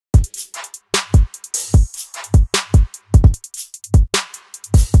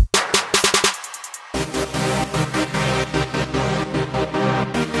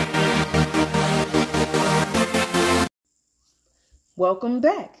Welcome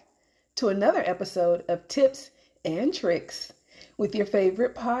back to another episode of Tips and Tricks with your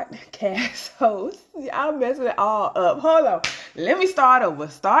favorite podcast host. I'm messing it all up. Hold on. Let me start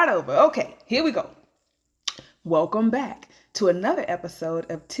over. Okay, here we go. Welcome back to another episode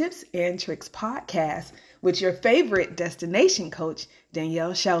of Tips and Tricks podcast with your favorite destination coach,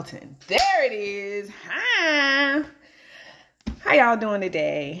 Danielle Shelton. There it is. Hi. How y'all doing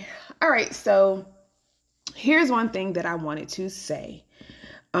today? All right, so here's one thing that I wanted to say.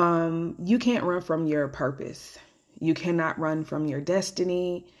 You can't run from your purpose. You cannot run from your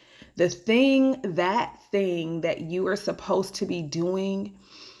destiny. That thing that you are supposed to be doing,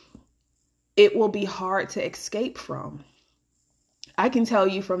 it will be hard to escape from. I can tell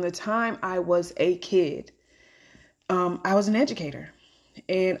you from the time I was a kid, I was an educator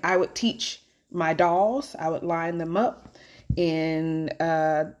and I would teach my dolls. I would line them up and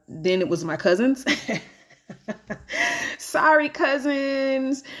then it was my cousins. Sorry,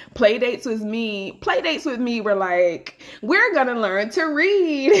 cousins. Playdates with me were like, we're going to learn to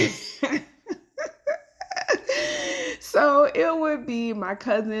read. So it would be my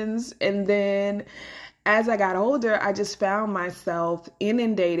cousins. And then as I got older, I just found myself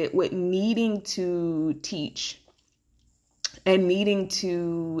inundated with needing to teach and needing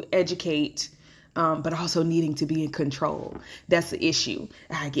to educate, but also needing to be in control. That's the issue.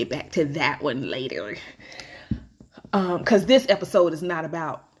 I'll get back to that one later. Because this episode is not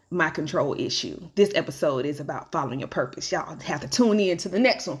about my control issue. This episode is about following your purpose. Y'all have to tune in to the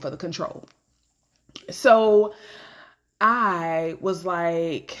next one for the control. So I was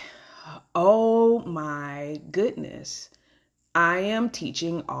like, oh my goodness, I am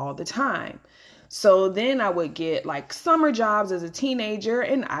teaching all the time. So then I would get like summer jobs as a teenager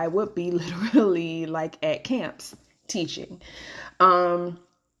and I would be literally like at camps teaching.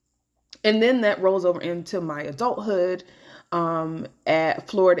 And then that rolls over into my adulthood at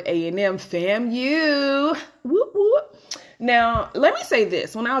Florida A&M FAMU. Whoop, whoop. Now, let me say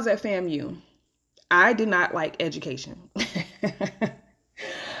this. When I was at FAMU, I did not like education.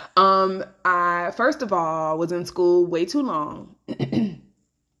 I, first of all, was in school way too long. I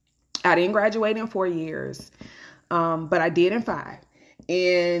didn't graduate in 4 years, but I did in 5.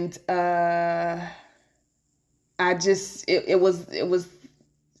 And it was,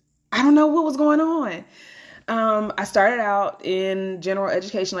 I don't know what was going on. I started out in general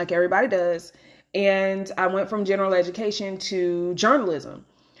education like everybody does. And I went from general education to journalism.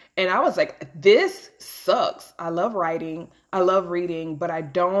 And I was like, this sucks. I love writing. I love reading, but I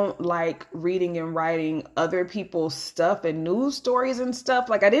don't like reading and writing other people's stuff and news stories and stuff.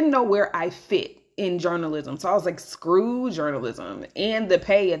 Like I didn't know where I fit in journalism. So I was like, screw journalism. And the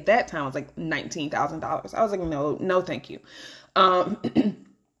pay at that time was like $19,000. I was like, no, thank you.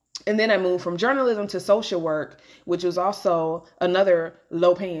 And then I moved from journalism to social work, which was also another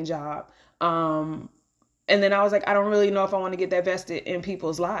low paying job. And then I was like, I don't really know if I want to get that vested in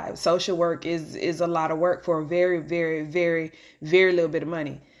people's lives. Social work is a lot of work for a very, very, very, very little bit of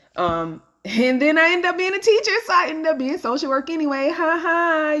money. And then I ended up being a teacher. So I ended up being social work anyway. Ha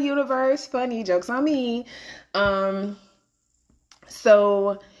ha, universe, funny, jokes on me.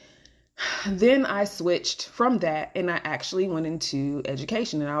 So then I switched from that and I actually went into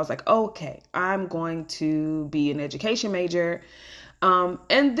education and I was like, okay, I'm going to be an education major.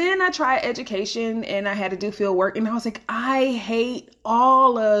 And then I tried education and I had to do field work and I was like, I hate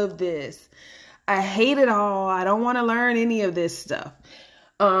all of this. I hate it all. I don't want to learn any of this stuff.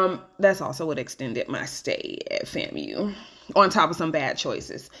 That's also what extended my stay at FAMU on top of some bad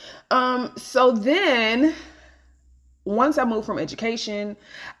choices. So then once I moved from education,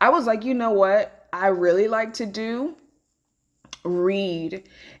 I was like, you know what? I really like to do read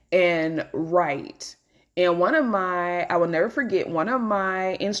and write. And I will never forget one of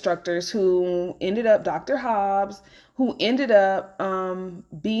my instructors who ended up Dr. Hobbs, who ended up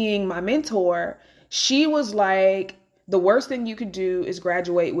being my mentor. She was like, the worst thing you could do is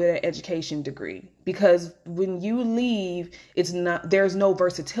graduate with an education degree because when you leave, there's no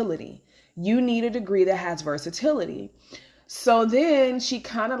versatility. You need a degree that has versatility. So then she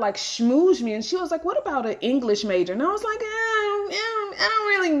kind of like schmoozed me and she was like, what about an English major? And I was like, I don't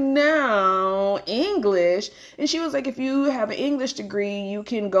really know English. And she was like, if you have an English degree, you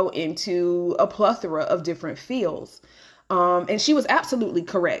can go into a plethora of different fields. And she was absolutely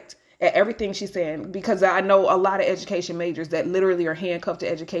correct at everything she's saying, because I know a lot of education majors that literally are handcuffed to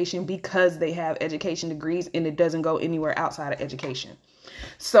education because they have education degrees and it doesn't go anywhere outside of education.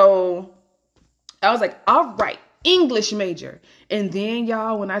 So I was like, all right, English major. And then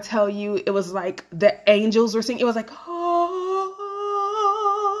y'all, when I tell you, it was like the angels were singing, it was like, oh,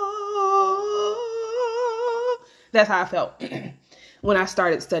 that's how I felt. when I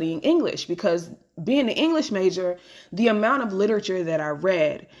started studying English, because being an English major, the amount of literature that I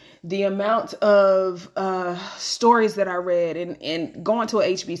read, the amount of stories that I read, and going to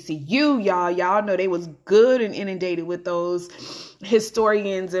a HBCU, y'all know they was good and inundated with those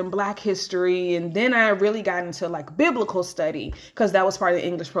historians and Black history. And then I really got into like biblical study, because that was part of the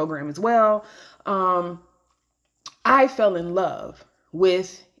English program as well. I fell in love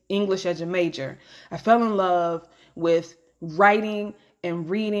with English as a major. I fell in love with writing and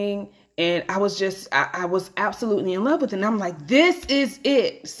reading, and I was absolutely in love with it. And I'm like, this is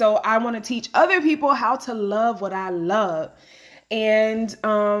it. So I want to teach other people how to love what I love. And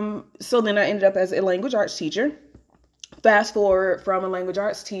so then I ended up as a language arts teacher. Fast forward from a language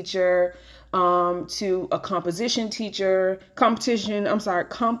arts teacher to a composition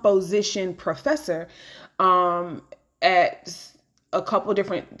professor at a couple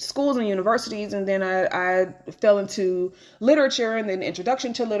different schools and universities. And then I fell into literature, and then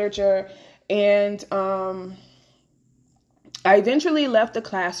introduction to literature. And I eventually left the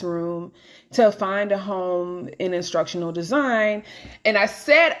classroom to find a home in instructional design. And I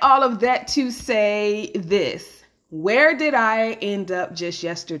said all of that to say this: where did I end up just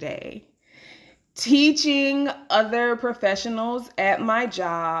yesterday? Teaching other professionals at my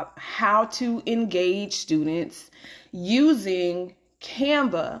job how to engage students using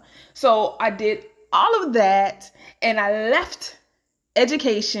Canva. So I did all of that, and I left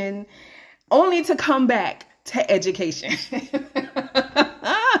education only to come back to education.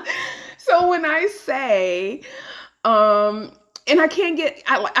 So when I say, and I can't get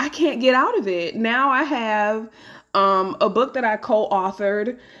out of it. Now I have a book that I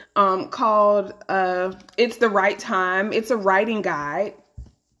co-authored called It's the Right Time. It's a writing guide.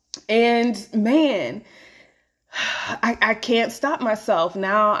 And man, I can't stop myself.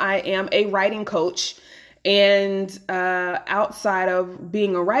 Now I am a writing coach, and outside of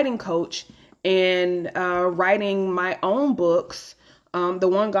being a writing coach and writing my own books, The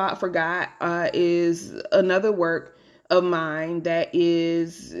One God Forgot is another work of mine that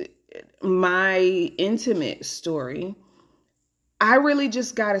is my intimate story. I really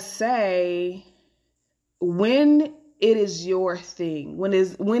just gotta say, when it is your thing,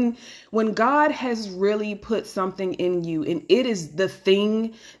 when God has really put something in you, and it is the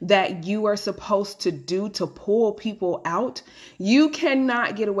thing that you are supposed to do to pull people out, you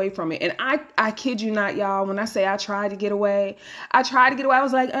cannot get away from it. And I kid you not, y'all, when I say I tried to get away. I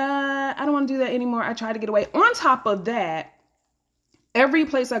was like, I don't want to do that anymore. I tried to get away. On top of that, every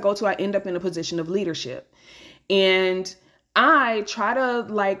place I go to, I end up in a position of leadership. And I try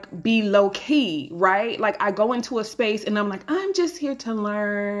to be low key, right? Like I go into a space and I'm like, I'm just here to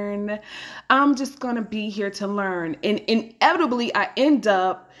learn. I'm just going to be here to learn. And inevitably I end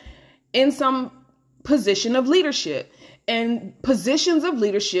up in some position of leadership, and positions of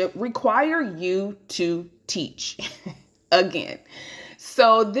leadership require you to teach again.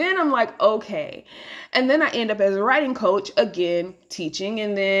 So then I'm like, okay. And then I end up as a writing coach, again, teaching,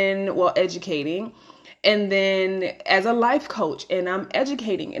 and then, educating. And then as a life coach, and I'm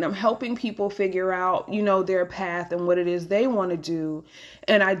educating and I'm helping people figure out, their path and what it is they want to do.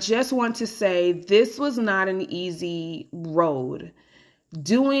 And I just want to say, this was not an easy road.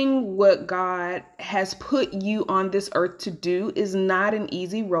 Doing what God has put you on this earth to do is not an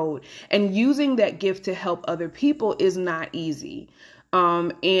easy road. And using that gift to help other people is not easy.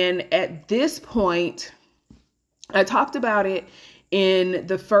 And at this point, I talked about it in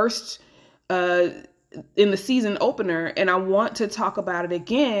the first, in the season opener, and I want to talk about it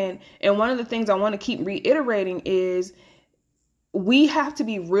again. And one of the things I want to keep reiterating is we have to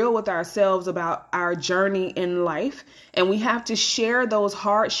be real with ourselves about our journey in life. And we have to share those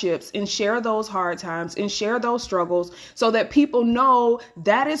hardships and share those hard times and share those struggles so that people know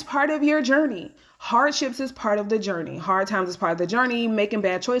that is part of your journey. Hardships is part of the journey. Hard times is part of the journey. Making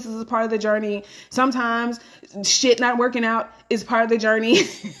bad choices is part of the journey. Sometimes shit not working out is part of the journey.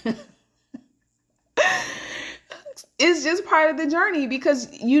 It's just part of the journey,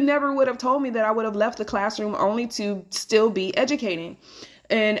 because you never would have told me that I would have left the classroom only to still be educating.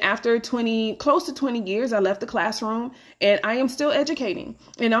 And after close to 20 years, I left the classroom and I am still educating.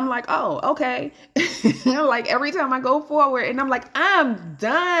 And I'm like, oh, okay. Like every time I go forward and I'm like, I'm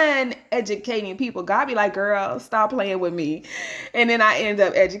done educating people. God be like, girl, stop playing with me. And then I end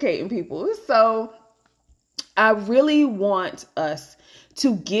up educating people. So I really want us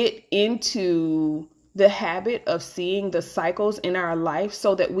to get into the habit of seeing the cycles in our life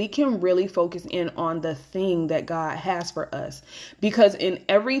so that we can really focus in on the thing that God has for us. Because in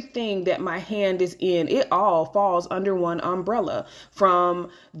everything that my hand is in, it all falls under one umbrella, from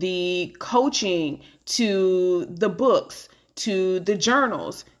the coaching to the books to the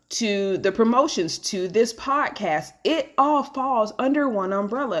journals, to the promotions, to this podcast. It all falls under one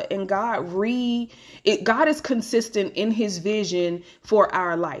umbrella, and God is consistent in his vision for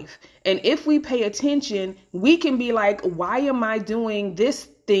our life. And if we pay attention, we can be like, why am I doing this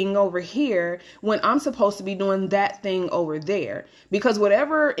thing over here when I'm supposed to be doing that thing over there? Because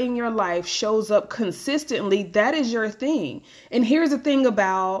whatever in your life shows up consistently, that is your thing. And here's the thing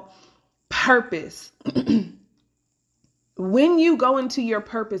about purpose. When you go into your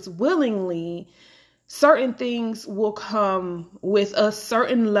purpose willingly, certain things will come with a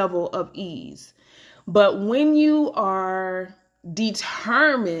certain level of ease. But when you are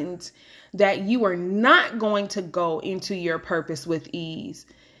determined that you are not going to go into your purpose with ease,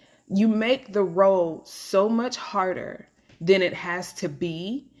 you make the road so much harder than it has to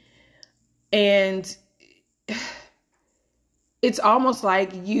be. And it's almost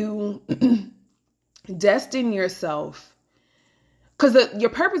like you destine yourself, because your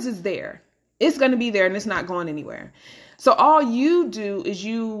purpose is there. It's going to be there and it's not going anywhere. So all you do is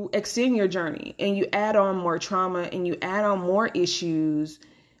you extend your journey and you add on more trauma and you add on more issues,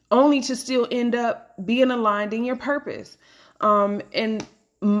 only to still end up being aligned in your purpose. And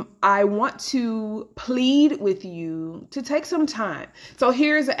I want to plead with you to take some time. So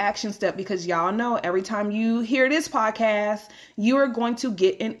here's an action step, because y'all know every time you hear this podcast, you are going to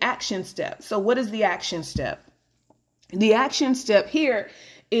get an action step. So what is the action step? The action step here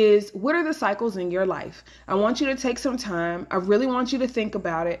is, what are the cycles in your life? I want you to take some time. I really want you to think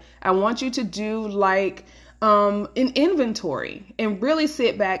about it. I want you to do like an inventory and really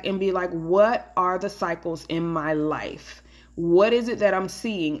sit back and be like, what are the cycles in my life? What is it that I'm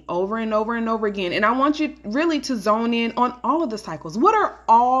seeing over and over and over again? And I want you really to zone in on all of the cycles. What are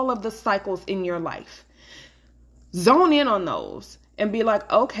all of the cycles in your life? Zone in on those and be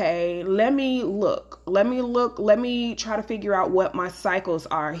like, okay, let me try to figure out what my cycles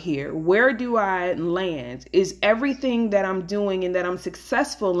are here. Where do I land? Is everything that I'm doing and that I'm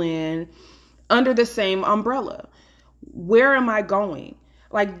successful in under the same umbrella? Where am I going?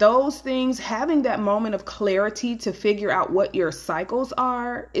 Like those things, having that moment of clarity to figure out what your cycles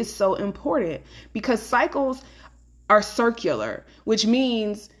are is so important, because cycles are circular, which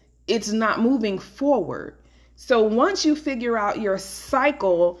means it's not moving forward. So once you figure out your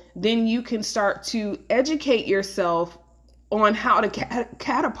cycle, then you can start to educate yourself on how to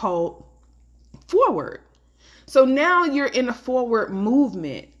catapult forward. So now you're in a forward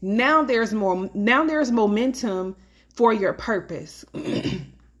movement. Now there's momentum for your purpose.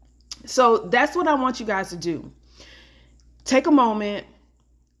 So that's what I want you guys to do. Take a moment,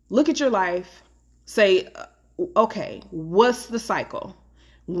 look at your life, say, okay, what's the cycle?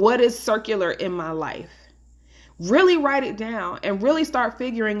 What is circular in my life? Really write it down and really start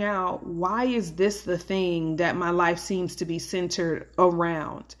figuring out, why is this the thing that my life seems to be centered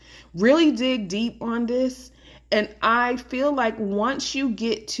around? Really dig deep on this. And I feel like once you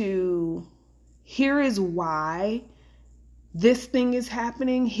get to, here is why this thing is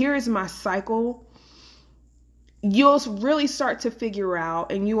happening, here is my cycle, you'll really start to figure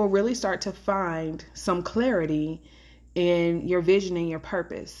out, and you will really start to find some clarity in your vision and your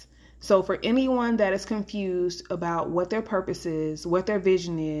purpose. So for anyone that is confused about what their purpose is, what their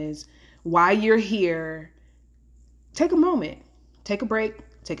vision is, why you're here, take a moment, take a break,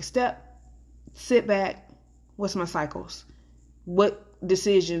 take a step, sit back. What's my cycles? What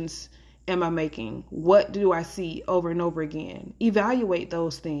decisions am I making? What do I see over and over again? Evaluate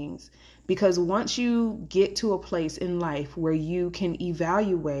those things, because once you get to a place in life where you can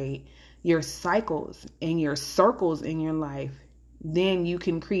evaluate your cycles and your circles in your life, then you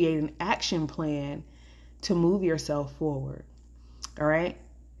can create an action plan to move yourself forward. All right.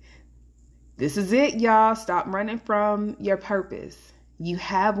 This is it, y'all. Stop running from your purpose. You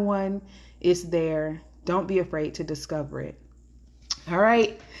have one. It's there. Don't be afraid to discover it. All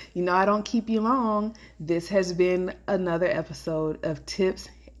right. You know, I don't keep you long. This has been another episode of Tips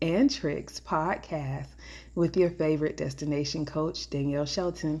and Tricks Podcast with your favorite destination coach, Danielle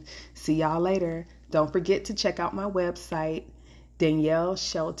Shelton. See y'all later. Don't forget to check out my website,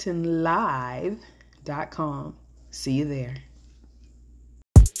 DanielleSheltonLive.com. See you there.